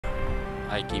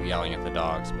I keep yelling at the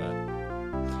dogs, but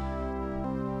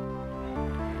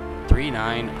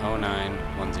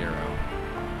 390910.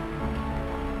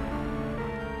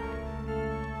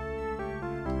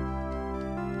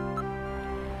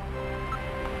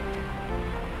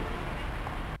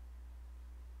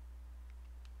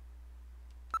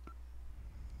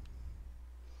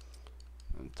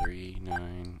 And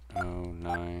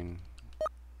 3909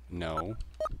 no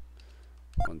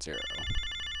 10.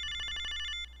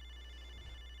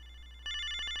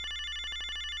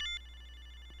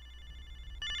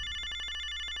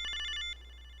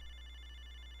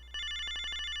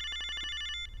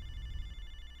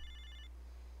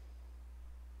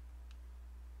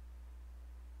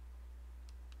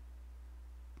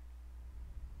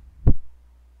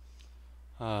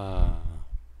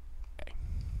 Okay.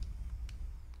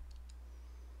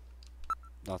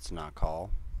 Let's not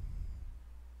call.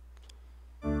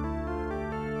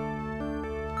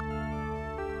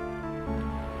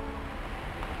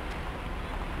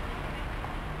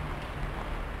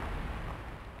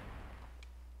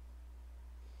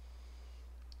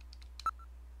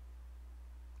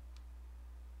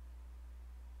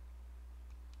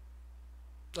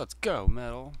 Let's go,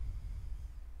 metal.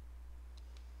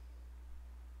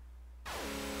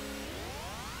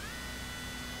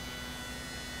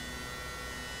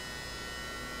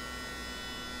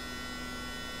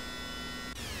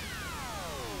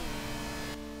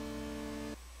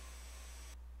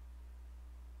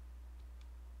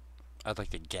 I'd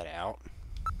like to get out.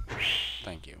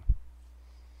 Thank you.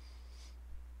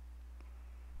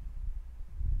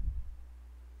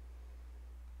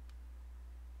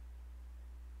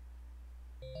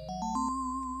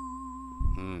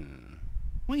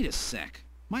 Wait a sec.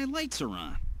 My lights are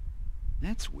on.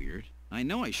 That's weird. I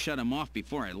know I shut them off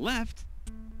before I left.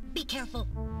 Be careful.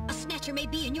 A snatcher may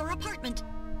be in your apartment.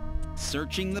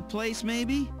 Searching the place,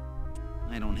 maybe?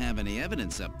 I don't have any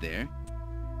evidence up there.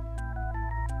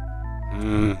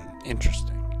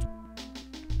 Interesting.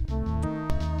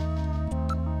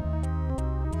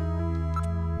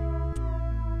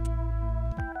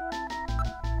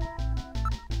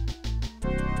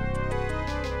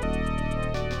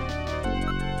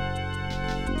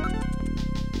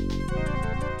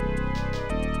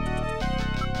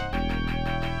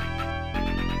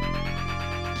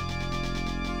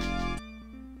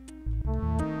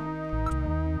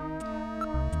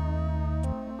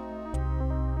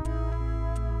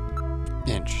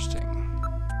 Interesting.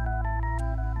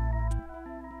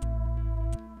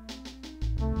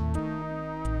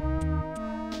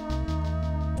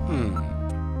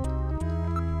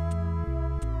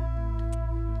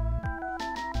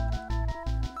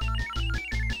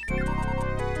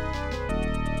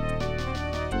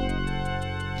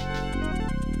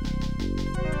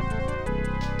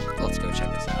 Let's go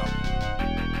check this out.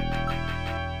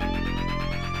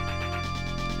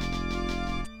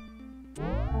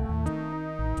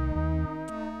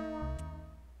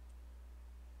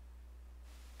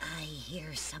 I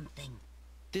hear something.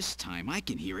 This time I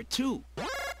can hear it too.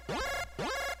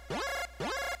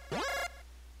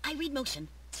 I read motion.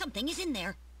 Something is in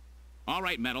there. All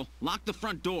right, Metal. Lock the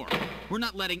front door. We're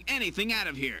not letting anything out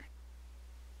of here.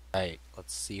 Right,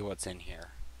 let's see what's in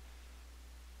here.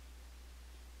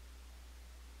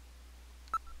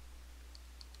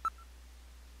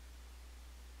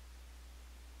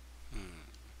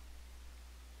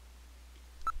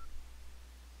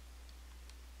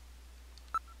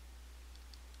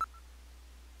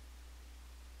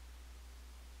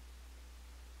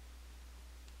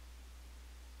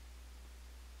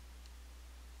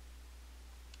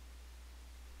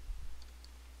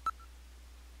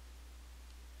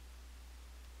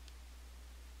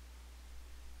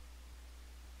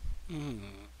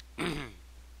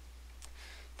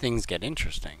 Things get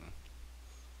interesting.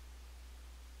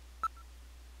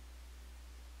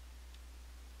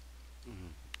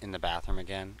 In the bathroom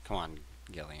again? Come on,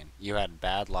 Gillian. You had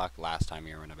bad luck last time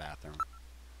you were in a bathroom.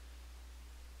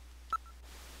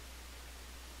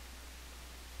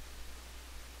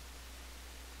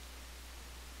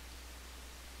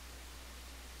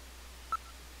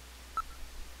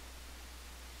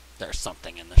 There's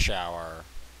something in the shower.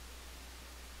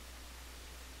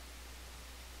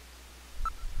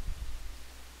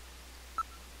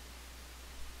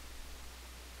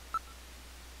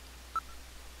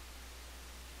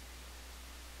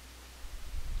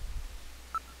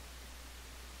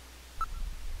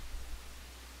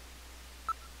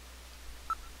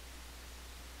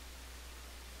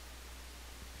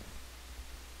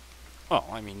 Well,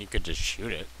 I mean, you could just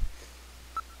shoot it.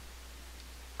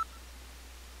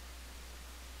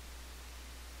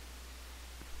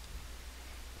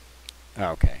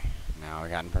 Okay, now I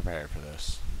gotten prepared for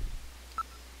this.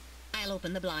 I'll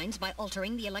open the blinds by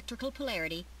altering the electrical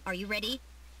polarity. Are you ready?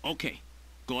 Okay,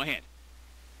 go ahead.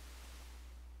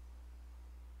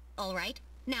 All right.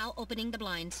 Now opening the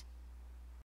blinds.